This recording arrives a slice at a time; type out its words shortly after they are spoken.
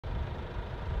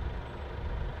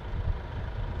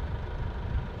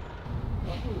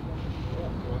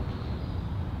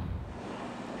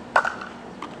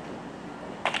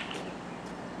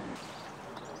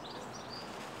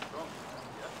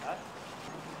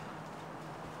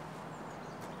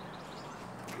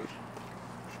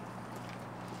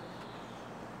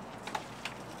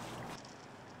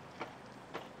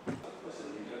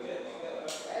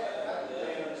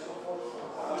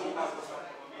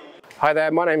Hi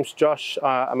there, my name's Josh.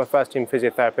 I'm a first team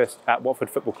physiotherapist at Watford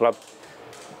Football Club.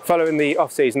 Following the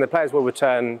off-season, the players will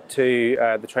return to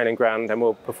the training ground and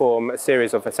will perform a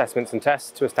series of assessments and tests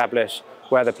to establish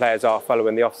where the players are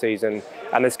following the off-season.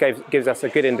 And this gives us a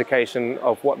good indication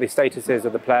of what the status is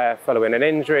of the player following an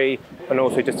injury, and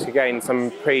also just to gain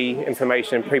some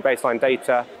pre-information, pre-baseline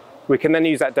data. We can then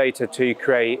use that data to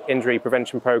create injury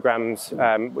prevention programs,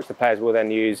 which the players will then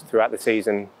use throughout the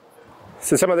season.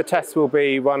 So some of the tests will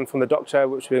be run from the doctor,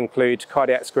 which will include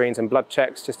cardiac screens and blood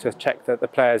checks, just to check that the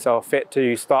players are fit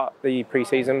to start the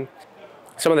pre-season.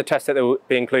 Some of the tests that will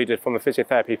be included from a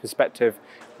physiotherapy perspective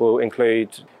will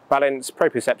include balance,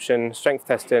 proprioception, strength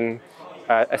testing,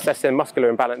 assessing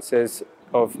muscular imbalances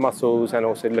of muscles, and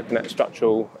also looking at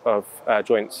structural of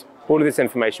joints. All of this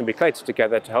information will be collated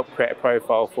together to help create a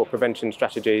profile for prevention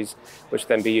strategies, which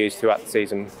then be used throughout the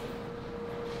season.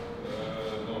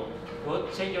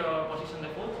 Good. Change your position on the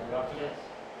foot. Yes.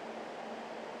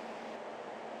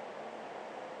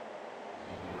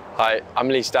 Hi, I'm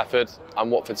Lee Stafford. I'm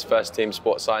Watford's first team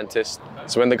sports scientist.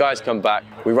 So when the guys come back,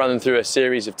 we run them through a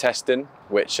series of testing,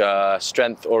 which are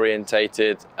strength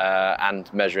orientated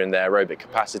and measuring their aerobic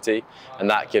capacity. And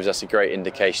that gives us a great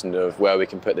indication of where we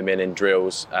can put them in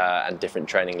drills and different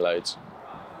training loads.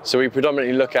 So we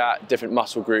predominantly look at different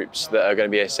muscle groups that are going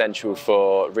to be essential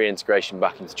for reintegration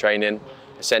back into training.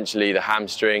 Essentially the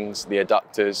hamstrings, the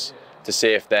adductors, to see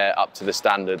if they're up to the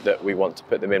standard that we want to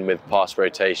put them in with past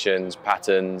rotations,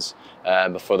 patterns,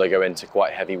 before they go into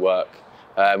quite heavy work.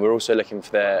 We're also looking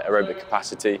for their aerobic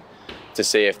capacity to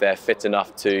see if they're fit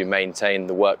enough to maintain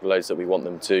the workloads that we want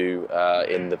them to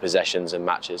in the possessions and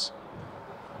matches.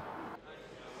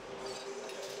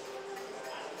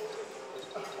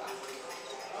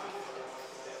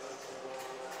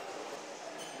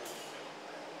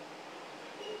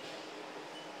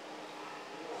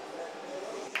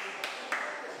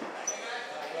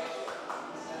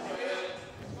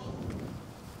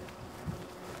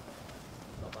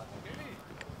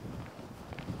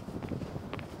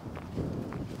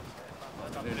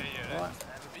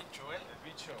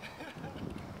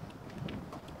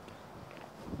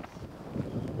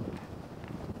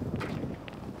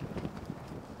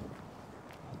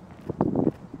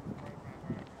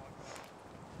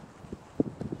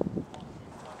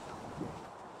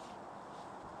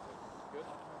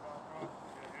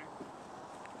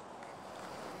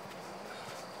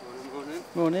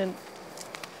 Morning.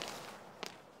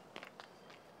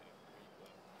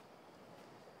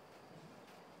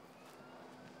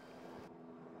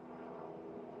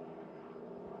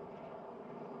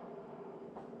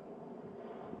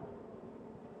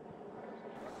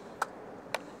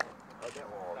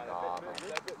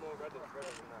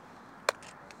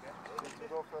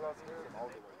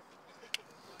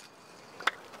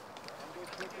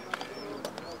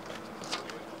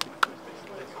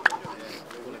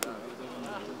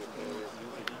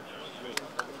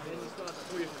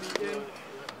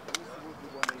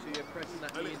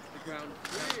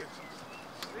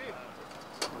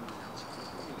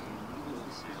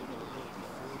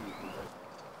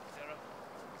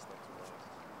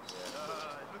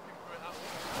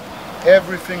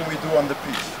 Everything we do on the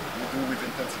pitch, we do with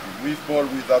intensity. With ball,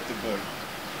 without the ball,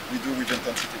 we do with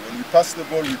intensity. When we pass the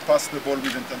ball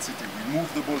with intensity. We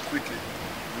move the ball quickly.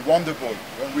 We want the ball.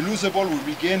 When we lose the ball, we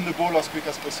regain the ball as quick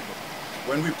as possible.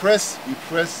 When we press with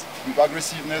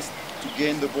aggressiveness to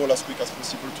gain the ball as quick as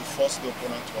possible to force the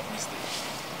opponent to have mistakes.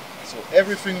 So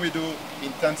everything we do,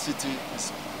 intensity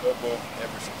is above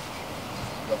everything.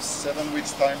 We have 7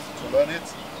 weeks time to learn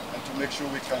it and to make sure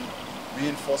we can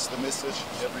reinforce the message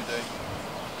every day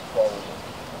for our work.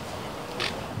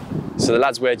 So the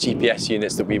lads wear GPS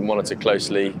units that we monitor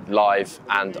closely live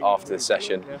and after the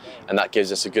session, and that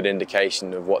gives us a good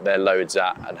indication of what their load's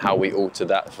at and how we alter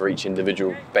that for each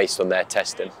individual based on their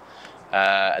testing.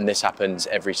 And this happens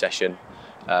every session.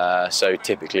 So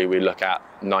typically we look at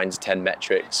 9 to 10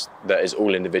 metrics that is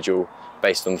all individual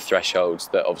based on the thresholds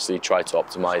that obviously try to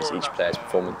optimise each player's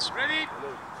performance. Ready?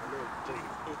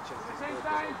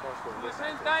 The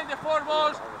same time, the 4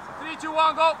 balls. 3, 2,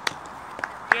 1, go.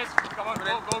 Yes, come on, go.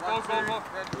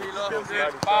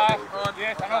 Yes, back.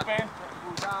 Yes, and open.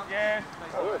 Yes.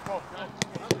 Go.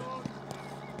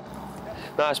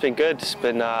 No, it's been good. It's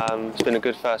been a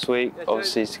good first week.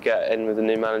 Obviously, to get in with the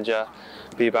new manager,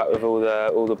 be back with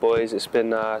all the boys. It's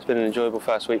been an enjoyable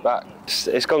first week back.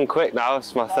 It's gone quick now.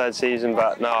 It's my 3rd season,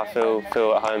 but now I feel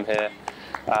at home here.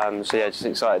 So yeah, just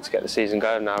excited to get the season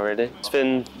going now. Really, it's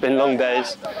been long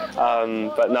days,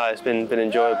 but no, it's been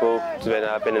enjoyable. It's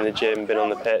been in the gym, been on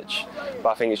the pitch, but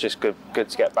I think it's just good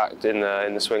to get back in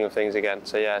the swing of things again.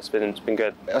 So yeah, it's been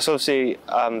good. It's obviously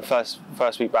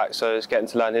first week back, so it's getting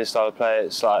to learn his style of play.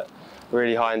 It's like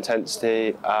really high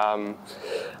intensity, and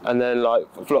then like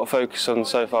a lot of focus on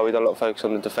so far. We've done a lot of focus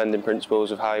on the defending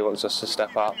principles of how he wants us to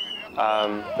step up.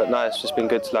 But no, it's just been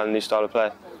good to learn a new style of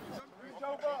play.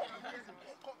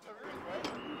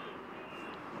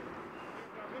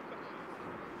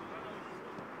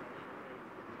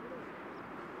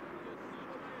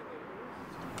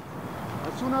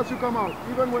 As soon as you come out,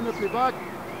 even when you play back,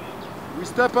 we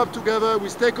step up together, we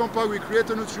stay compact, we create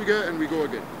a new trigger and we go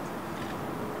again.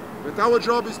 But our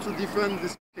job is to defend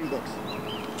this box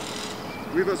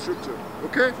with a structure,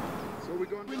 okay? So we're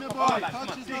going to win the ball,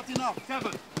 touch is not enough.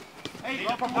 7,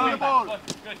 8, up and the ball.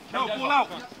 Good. No, ball out.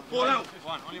 Ball out.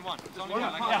 Only one. It's only one.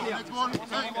 Next one,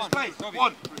 Space.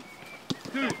 1,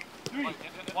 2, 3.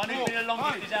 One who's been the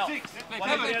longest is out. 6, One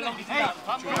who's been the longest is out.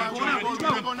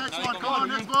 next one, come on,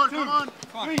 next ball, come on.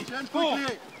 3, Change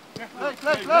quickly.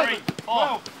 Play.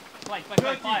 4. Play.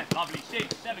 5. Lovely.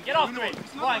 6, 7. Get after it.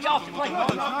 Right, get after it. Play.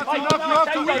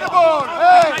 Win the ball.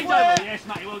 Hey. Change over. Yes,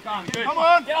 Matty. Well done. Good. Come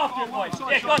on. Get after it, boys.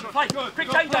 Yeah, go on. Play. Quick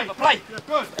change over. Play.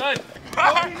 Good. Get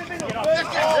after it.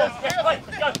 Play.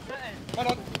 Go.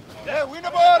 Yeah, win the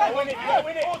ball. Win it.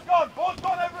 Ball's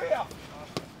gone over here.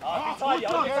 Be tidy.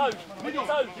 On your toes. On your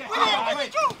toes.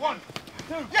 1,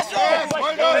 2. Yes,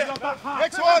 well done.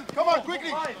 Next one, come on,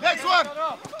 quickly. Next one.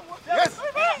 Yes.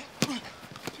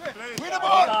 Win the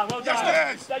ball. Well done.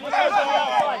 Yes.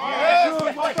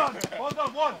 Well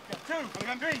done. 1, 2,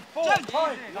 3, 4,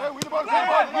 5. Yeah, win the ball.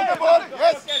 Win the ball.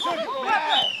 Yes. Good.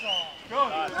 2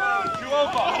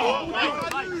 over.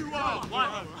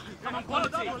 1. Come on,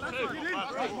 quality. 2.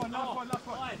 Last one.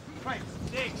 5,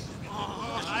 6.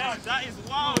 That is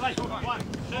wow. 1, 2,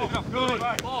 Good.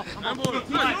 4. And we'll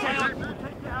take it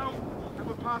out and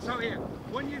we'll pass out here.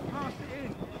 When you've passed it in,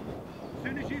 as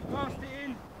soon as you've passed it in,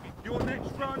 your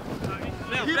next run.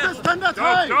 Keep the standard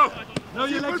high. Go. No,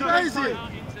 you legs are easy.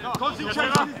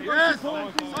 Concentration. Yes.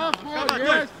 Soft ball.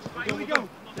 Yes. Here we go.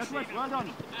 That's right. Well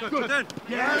done. Good.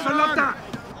 Yes, I love that.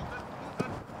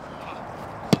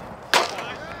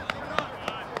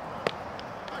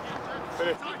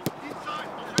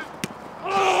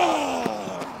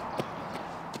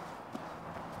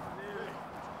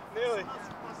 Nearly.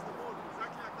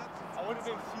 I would have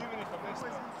been fuming if I missed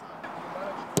that.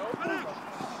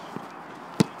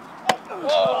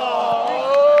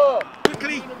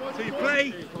 Quickly, so you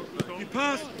play, you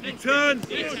pass, you turn,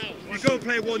 you go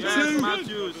play 1, 2.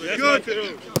 Good.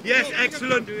 Yes,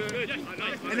 excellent.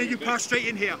 And then you pass straight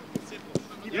in here.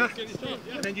 Yeah.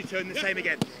 And then you turn the same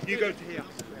again. You go to here.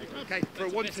 Okay, for a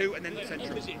 1, 2, and then the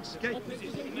central. Okay.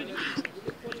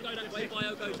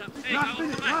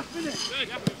 Last minute.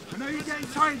 I know you're getting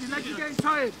tired, your legs are getting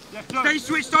tired. Stay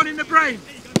switched on in the brain.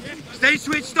 Stay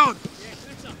switched on.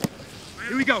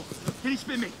 Here we go. Can you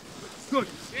spin me? Good.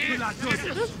 Good lad, good.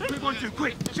 Quick 1, 2,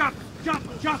 quick. Jump.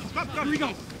 Here we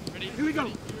go.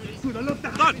 Good, I love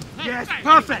that. Done. Yes,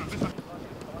 perfect.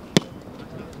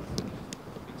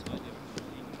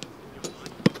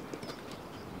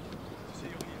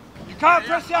 You can't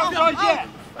press the outside yet.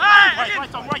 Right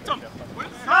on.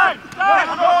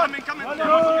 Come in.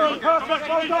 Perfect,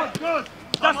 well done. Good.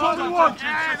 That's what we want.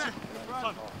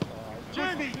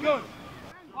 Jimmy, good.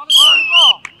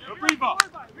 Breather.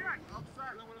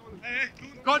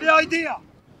 Got the idea?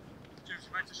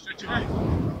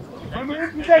 When we're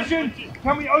in possession,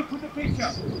 can we open the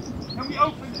picture? Can we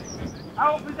open it?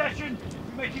 Out of possession,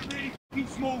 we make it really f***ing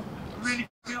small, really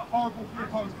f***ing horrible for the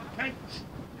opponent, okay?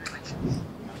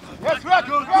 Yes, right,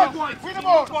 good. Win the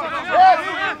ball.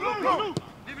 Yes.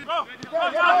 Go.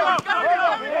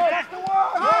 That's the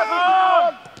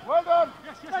one! Well done.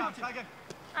 Yes, try again.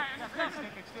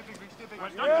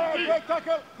 Yeah, great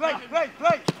tackle. Play.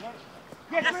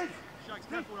 Yes, Riz.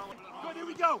 Good, here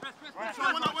we go. Right.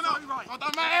 Well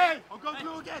done, mate. I'll go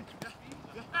through again. Good,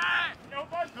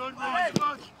 Riz.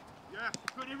 Yeah.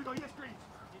 Good, here we go. Yes, Green.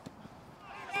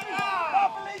 I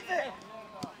believe it.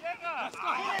 Let's go.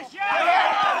 Finish, yeah.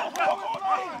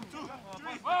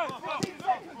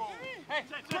 Hey,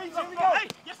 here we go.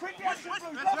 Yes, quick reaction,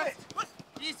 Blue. Love it.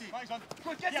 Easy.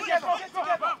 Good, get together.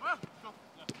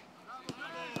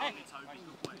 Hey.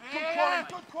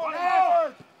 Good quality.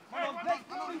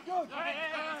 Good.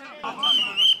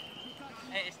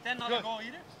 Then another goal,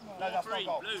 you No, that's not a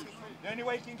goal. The only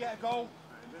way you can get a goal,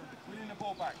 winning the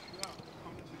ball back.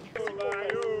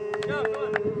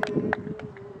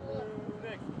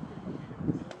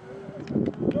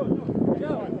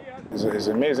 It's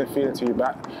an amazing feeling to be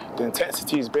back. The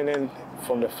intensity's been in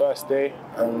from the first day.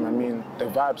 I mean, the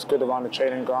vibe's good around the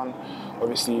training ground.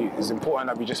 Obviously, it's important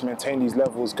that we just maintain these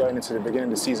levels going into the beginning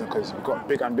of the season because we've got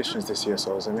big ambitions this year,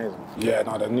 so it's amazing. Yeah,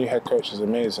 no, the new head coach is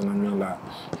amazing. I mean, like,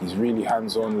 he's really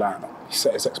hands-on. Like, he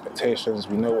set his expectations.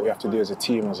 We know what we have to do as a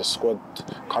team, as a squad,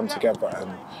 come together,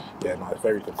 and yeah, no, a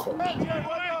very good coach.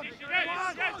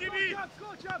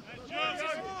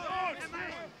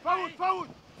 Forward, forward,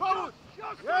 forward!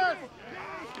 Yes!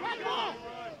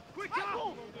 Quicker!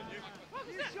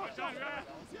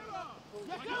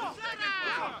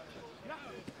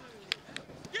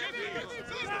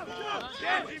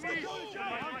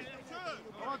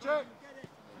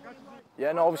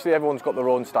 Yeah, no, obviously everyone's got their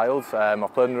own styles.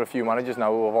 I've played under a few managers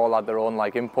now who have all had their own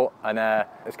input, and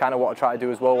it's kind of what I try to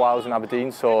do as well while I was in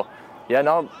Aberdeen. So yeah,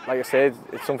 no, like I said,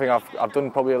 it's something I've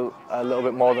done probably a little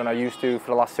bit more than I used to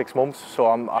for the last 6 months. So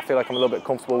I feel like I'm a little bit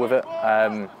comfortable with it.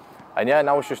 And yeah,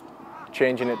 now it's just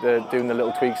changing it, doing the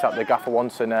little tweaks that the gaffer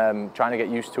wants, and trying to get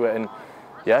used to it, and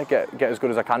yeah, get as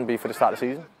good as I can be for the start of the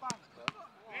season.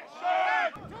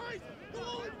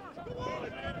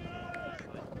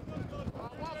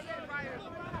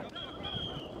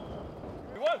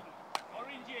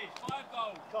 Oranges, 5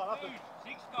 goals. Blues,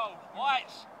 6 goals.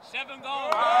 Whites, 7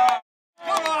 goals.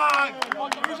 Come on!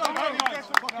 Who's on None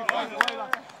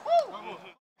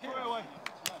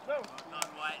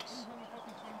whites.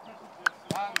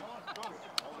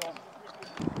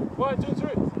 1, 2, 3.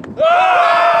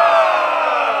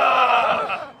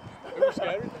 It was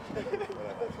scary.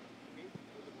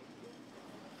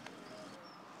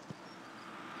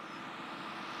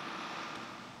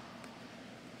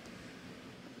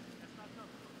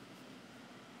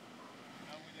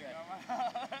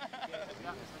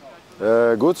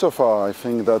 Good so far. I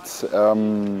think that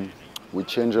we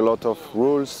change a lot of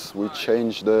rules, we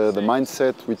change the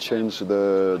mindset, we change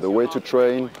the way to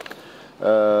train.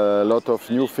 A lot of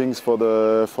new things for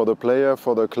the player,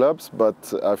 for the clubs,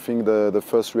 but I think the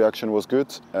first reaction was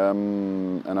good,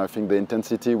 and I think the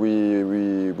intensity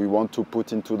we want to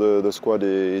put into the squad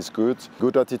is good.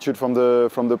 Good attitude from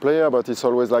the player, but it's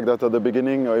always like that at the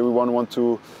beginning. Everyone wants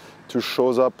to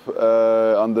show up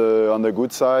on the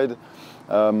good side.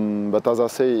 But as I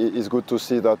say, it's good to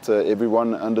see that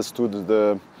everyone understood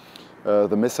the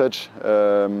message.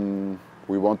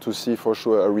 We want to see for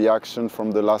sure a reaction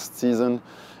from the last season.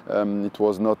 It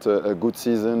was not a good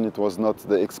season. It was not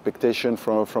the expectation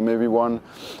from everyone.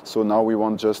 So now we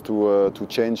want just to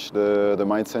change the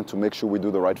mindset to make sure we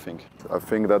do the right thing. I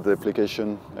think that the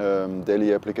application,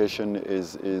 daily application,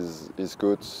 is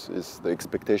good. It's the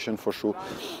expectation for sure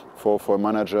for a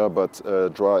manager. But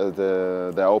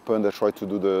they're open. They try to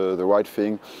do the right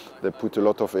thing. They put a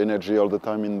lot of energy all the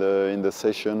time in the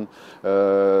session.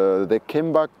 They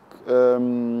came back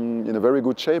in a very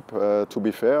good shape, to be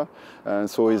fair, and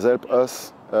so it's helped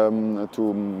us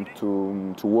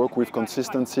to work with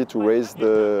consistency, to raise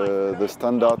the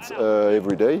standards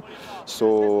every day.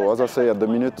 So as I say, at the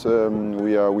minute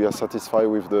we are satisfied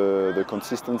with the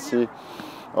consistency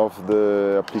of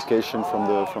the application from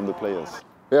the players.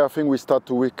 Yeah, I think we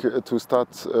start on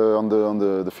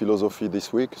the philosophy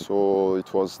this week. So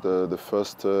it was the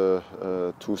first 2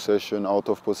 sessions out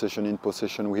of possession, in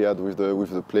possession we had with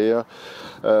the player.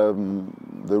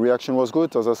 The reaction was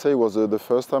good. As I say, it was the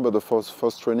first time, but the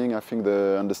first training, I think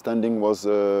the understanding was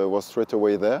straight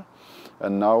away there.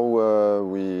 And now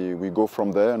we go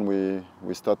from there, and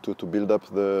we start to build up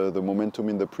the momentum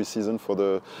in the pre-season for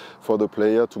the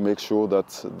player, to make sure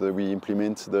that we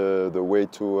implement the way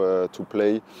to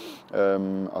play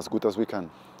as good as we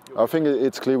can. I think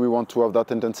it's clear we want to have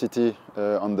that intensity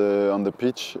on the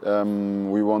pitch.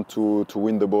 We want to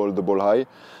win the ball high,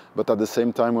 but at the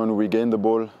same time, when we gain the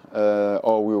ball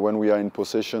when we are in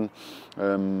possession,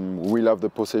 we'll have the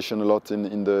possession a lot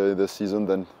in the season.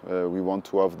 Then we want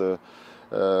to have the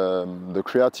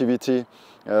creativity,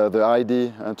 the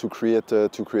idea, and to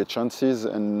create chances,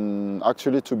 and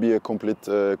actually to be a complete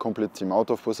team, out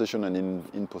of possession and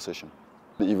in possession.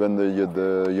 Even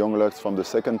the young lads from the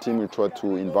second team, we try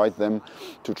to invite them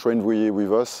to train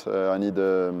with us. I need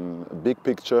a big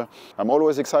picture. I'm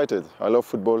always excited. I love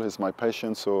football, it's my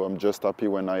passion, so I'm just happy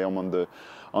when I am on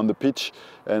on the pitch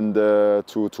and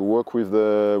to work with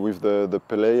the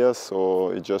players. So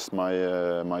it's just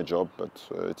my job, but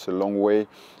it's a long way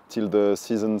till the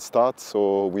season starts.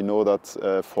 So we know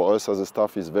that for us as a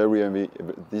staff is very heavy.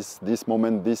 This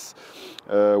moment, this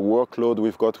workload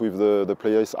we've got with the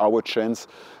players, our chance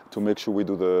to make sure we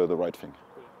do the right thing.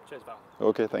 Cheers, Val.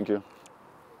 Okay, thank you.